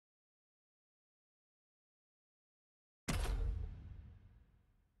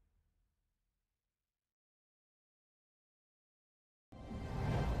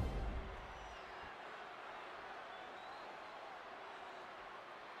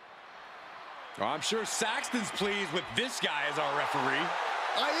Oh, I'm sure Saxton's pleased with this guy as our referee.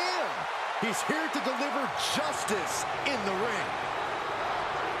 I am. He's here to deliver justice in the ring.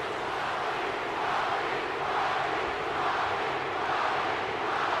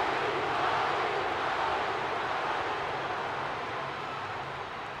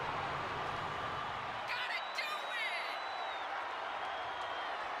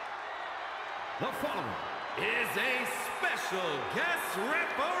 The following is a special guest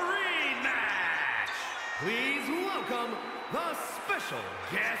referee match. Please welcome the special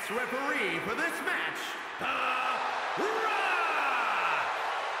guest referee for this match, The Rock!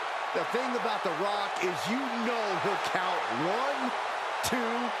 The thing about The Rock is you know he'll count 1, 2,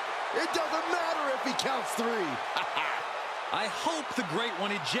 it doesn't matter if he counts 3. I hope the Great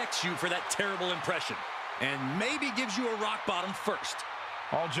One ejects you for that terrible impression and maybe gives you a rock bottom first.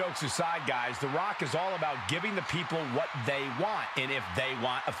 All jokes aside, guys, The Rock is all about giving the people what they want. And if they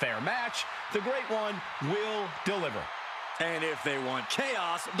want a fair match, the Great One will deliver. And if they want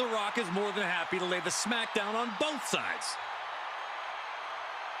chaos, The Rock is more than happy to lay the smackdown on both sides.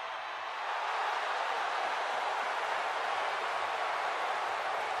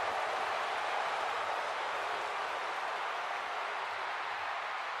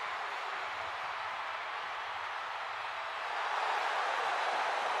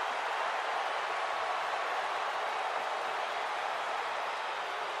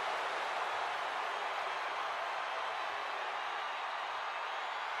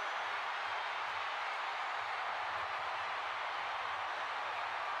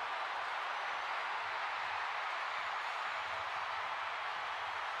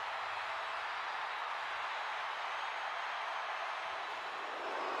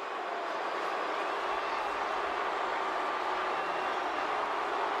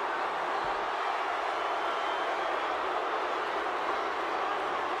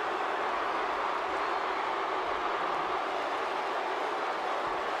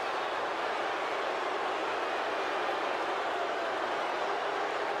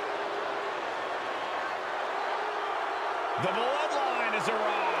 The Bloodline has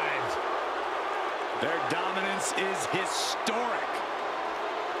arrived. Their dominance is historic.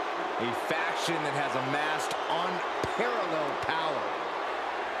 A faction that has amassed unparalleled power.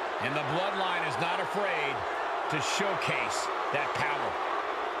 And the Bloodline is not afraid to showcase that power.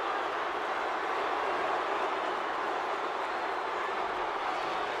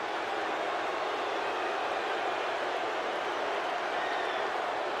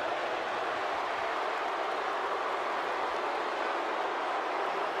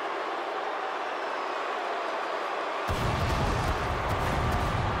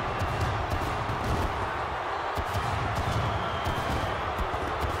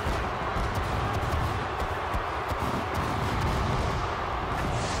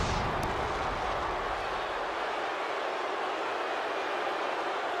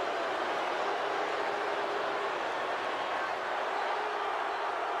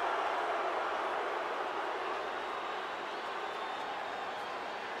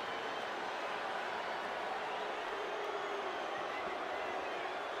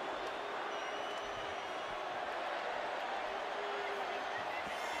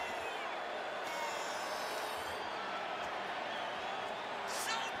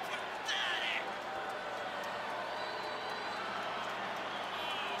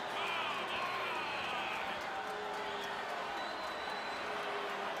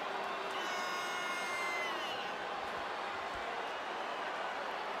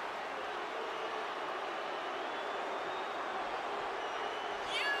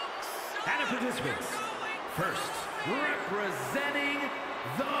 And the participants, first, representing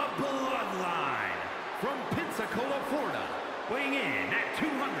the Bloodline, from Pensacola, Florida, weighing in at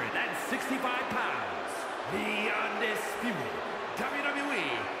 265 pounds, the undisputed WWE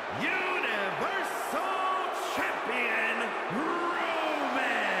Universal Champion,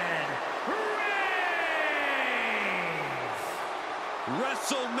 Roman Reigns!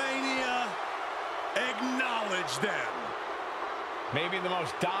 WrestleMania, acknowledge them. Maybe the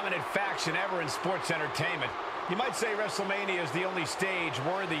most dominant faction ever in sports entertainment. You might say WrestleMania is the only stage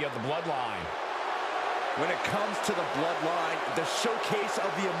worthy of the Bloodline. When it comes to the Bloodline, the showcase of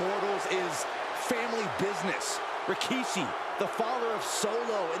the Immortals is family business. Rikishi, the father of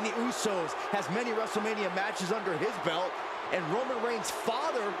Solo and the Usos, has many WrestleMania matches under his belt, and Roman Reigns'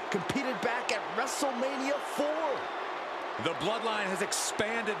 father competed back at WrestleMania 4. The Bloodline has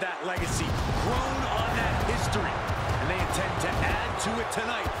expanded that legacy, grown on that history, and they intend to add to it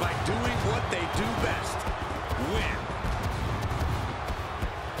tonight by doing what they do best: win.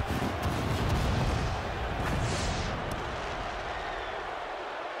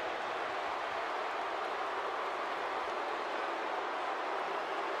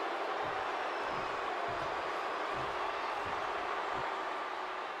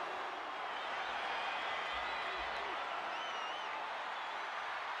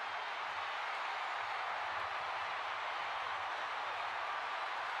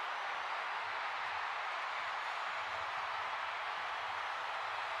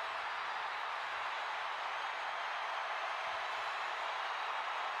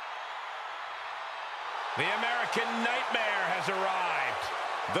 The American Nightmare has arrived.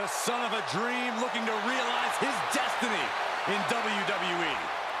 The son of a dream looking to realize his destiny in WWE.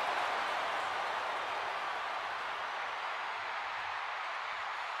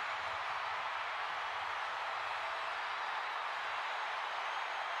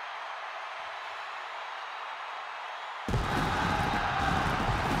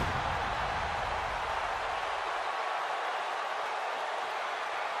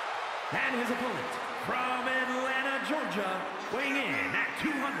 And his opponent, from Atlanta, Georgia, weighing in at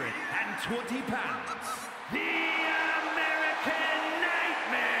 220 pounds, the American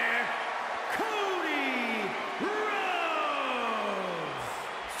Nightmare, Cody Rhodes.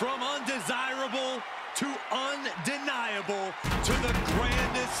 From undesirable to undeniable to the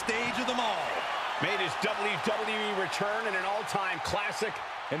grandest stage of them all. Made his WWE return in an all-time classic.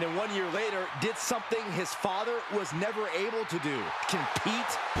 And then 1 year later, did something his father was never able to do.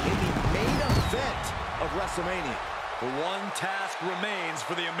 Compete in the main event of WrestleMania. One task remains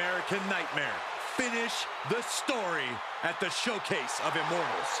for the American Nightmare. Finish the story at the Showcase of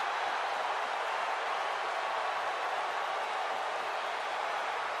Immortals.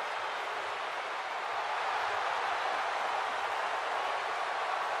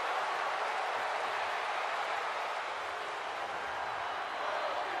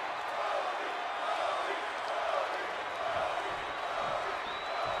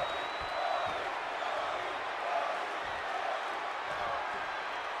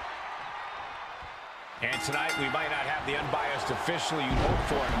 And tonight, we might not have the unbiased official you'd hope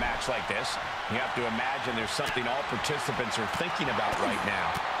for in a match like this. You have to imagine there's something all participants are thinking about right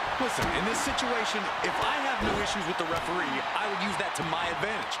now. Listen, in this situation, if I have no issues with the referee, I would use that to my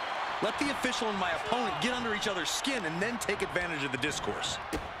advantage. Let the official and my opponent get under each other's skin and then take advantage of the discourse.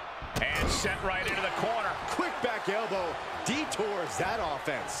 And sent right into the corner. Quick back elbow detours that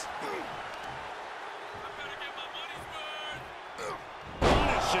offense.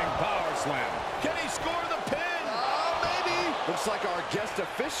 Punishing power slam. Can he score the pin? Maybe. Looks like our guest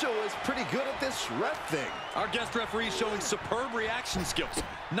official is pretty good at this ref thing. Our guest referee is showing superb reaction skills,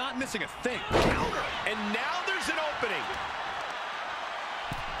 not missing a thing. Counter. And now there's an opening.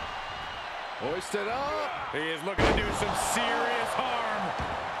 Hoisted up. He is looking to do some serious harm.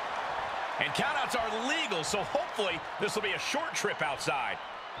 And countouts are legal, so hopefully this will be a short trip outside.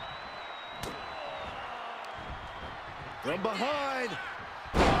 From behind.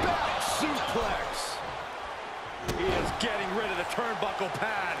 Back suplex. He is getting rid of the turnbuckle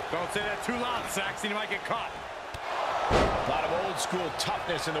pad. Don't say that too loud, Saxon. You might get caught. A lot of old school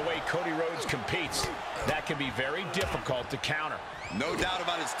toughness in the way Cody Rhodes competes. That can be very difficult to counter. No doubt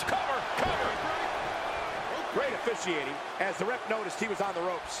about his Cover. Great officiating as the ref noticed he was on the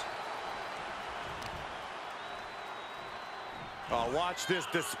ropes. Oh, watch this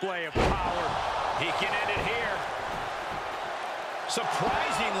display of power. He can end it here.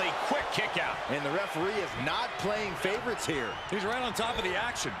 Surprisingly quick kick out. And the referee is not playing favorites here. He's right on top of the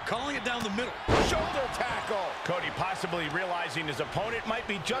action, calling it down the middle. Shoulder tackle. Cody possibly realizing his opponent might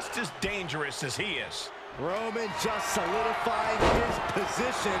be just as dangerous as he is. Roman just solidifying his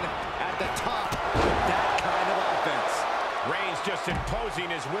position at the top with that kind of offense. Reigns just imposing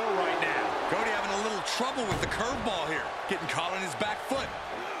his will right now. Cody having a little trouble with the curveball here. Getting caught on his back foot.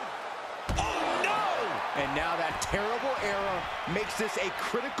 Oh, no! And now that terrible error makes this a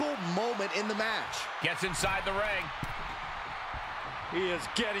critical moment in the match. Gets inside the ring. He is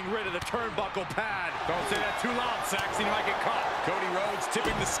getting rid of the turnbuckle pad. Don't say that too loud, Saxon. You might get caught. Cody Rhodes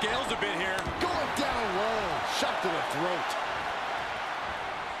tipping the scales a bit here. Going down low. Shot to the throat.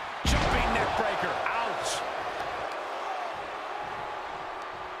 Jumping neck breaker. Ouch.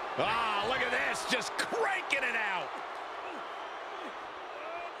 Ah, look at this. Just cranking it out.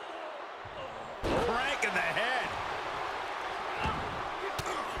 Cranking the head.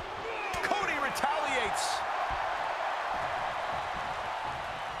 Cody retaliates.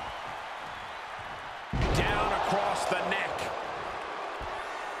 Down across the neck.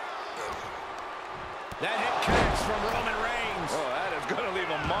 That hit connects from Roman Reigns. Oh, that is going to leave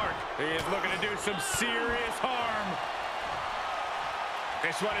a mark. He is looking to do some serious harm.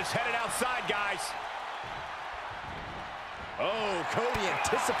 This one is headed outside, guys. Oh, Cody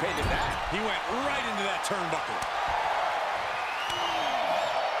anticipated that. He went right into that turnbuckle.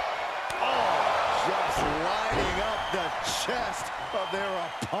 Just lighting up the chest of their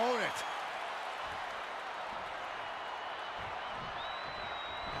opponent.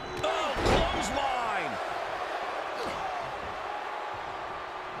 Oh, clothesline.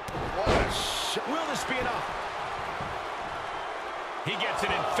 What a shot. Will this be enough? He gets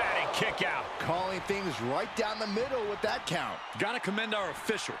an emphatic kick out. Calling things right down the middle with that count. Got to commend our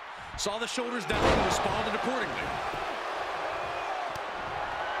official. Saw the shoulders down and responded accordingly.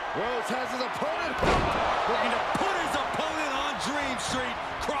 Rhodes has his opponent. Looking to put his opponent on Dream Street.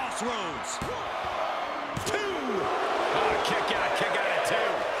 Crossroads. 2. Oh, kick out at 2.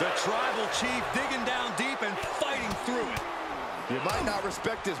 The tribal chief digging down deep and fighting through it. You might not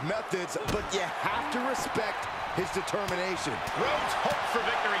respect his methods, but you have to respect his determination. Rhodes hopes for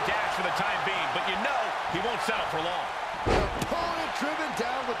victory dash for the time being, but you know he won't settle for long. The opponent driven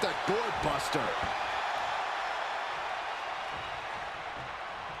down with the gourd buster.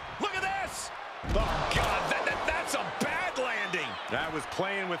 Look at this! Oh, God, that's a bad landing. That was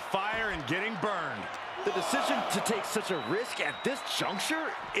playing with fire and getting burned. The decision to take such a risk at this juncture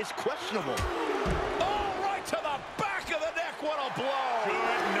is questionable. Oh, right to the back of the neck. What a blow.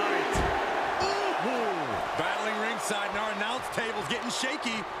 Good night. Ooh. Battling ringside and our announce table's getting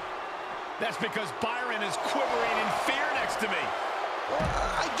shaky. That's because Byron is quivering in fear next to me.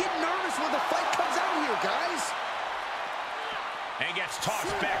 I get nervous when the fight comes out here, guys. And gets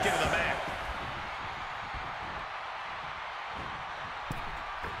tossed back into the mat.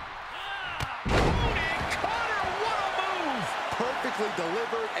 Perfectly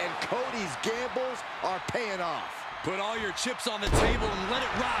delivered, and Cody's gambles are paying off. Put all your chips on the table and let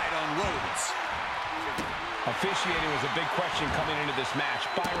it ride on Rhodes. Officiating was a big question coming into this match.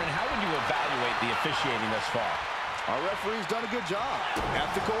 Byron, how would you evaluate the officiating thus far? Our referee's done a good job.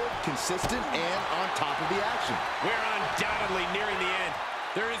 Ethical, consistent, and on top of the action. We're undoubtedly nearing the end.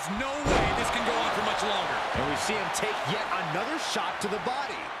 There is no way this can go on for much longer. And we see him take yet another shot to the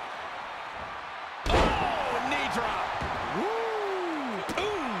body. Oh, knee drop.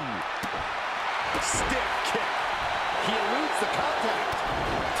 Stiff kick. He eludes the contact.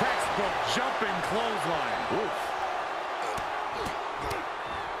 Textbook jumping clothesline. Oof.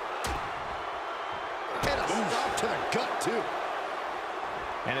 And a stop to the gut, too.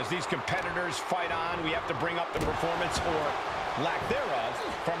 And as these competitors fight on, we have to bring up the performance, or lack thereof,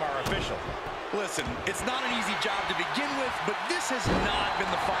 from our official. Listen, it's not an easy job to begin with, but this has not been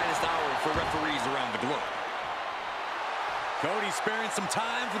the finest hour for referees around the globe. Cody sparing some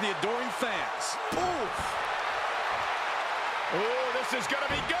time for the adoring fans. Oof. Oh, this is going to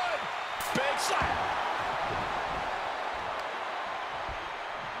be good. Big slap.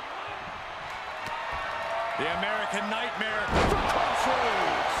 The American Nightmare from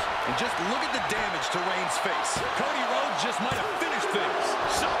Crossroads. And just look at the damage to Reigns' face. Cody Rhodes just might have finished things.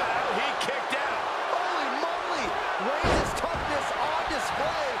 Somehow he kicked out. Holy moly! Reigns' toughness on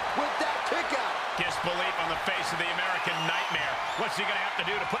display with that kick out. Disbelief on the face of the American Nightmare. What's he going to have to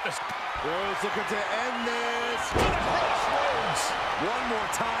do to put this? Rhodes looking to end this. To the Crossroads. One more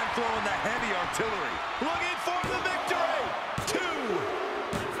time throwing the heavy artillery. Looking for the victory. 2.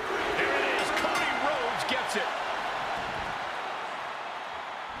 There it is. Cody Rhodes gets it.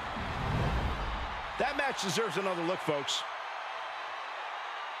 That match deserves another look, folks.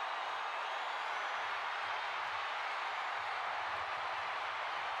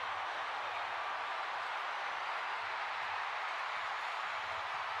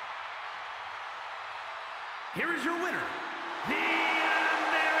 Here is your winner, the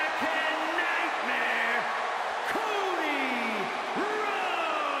American Nightmare, Cody Rhodes.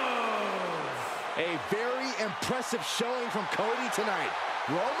 A very impressive showing from Cody tonight.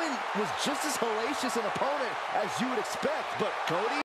 Roman was just as hellacious an opponent as you would expect, but Cody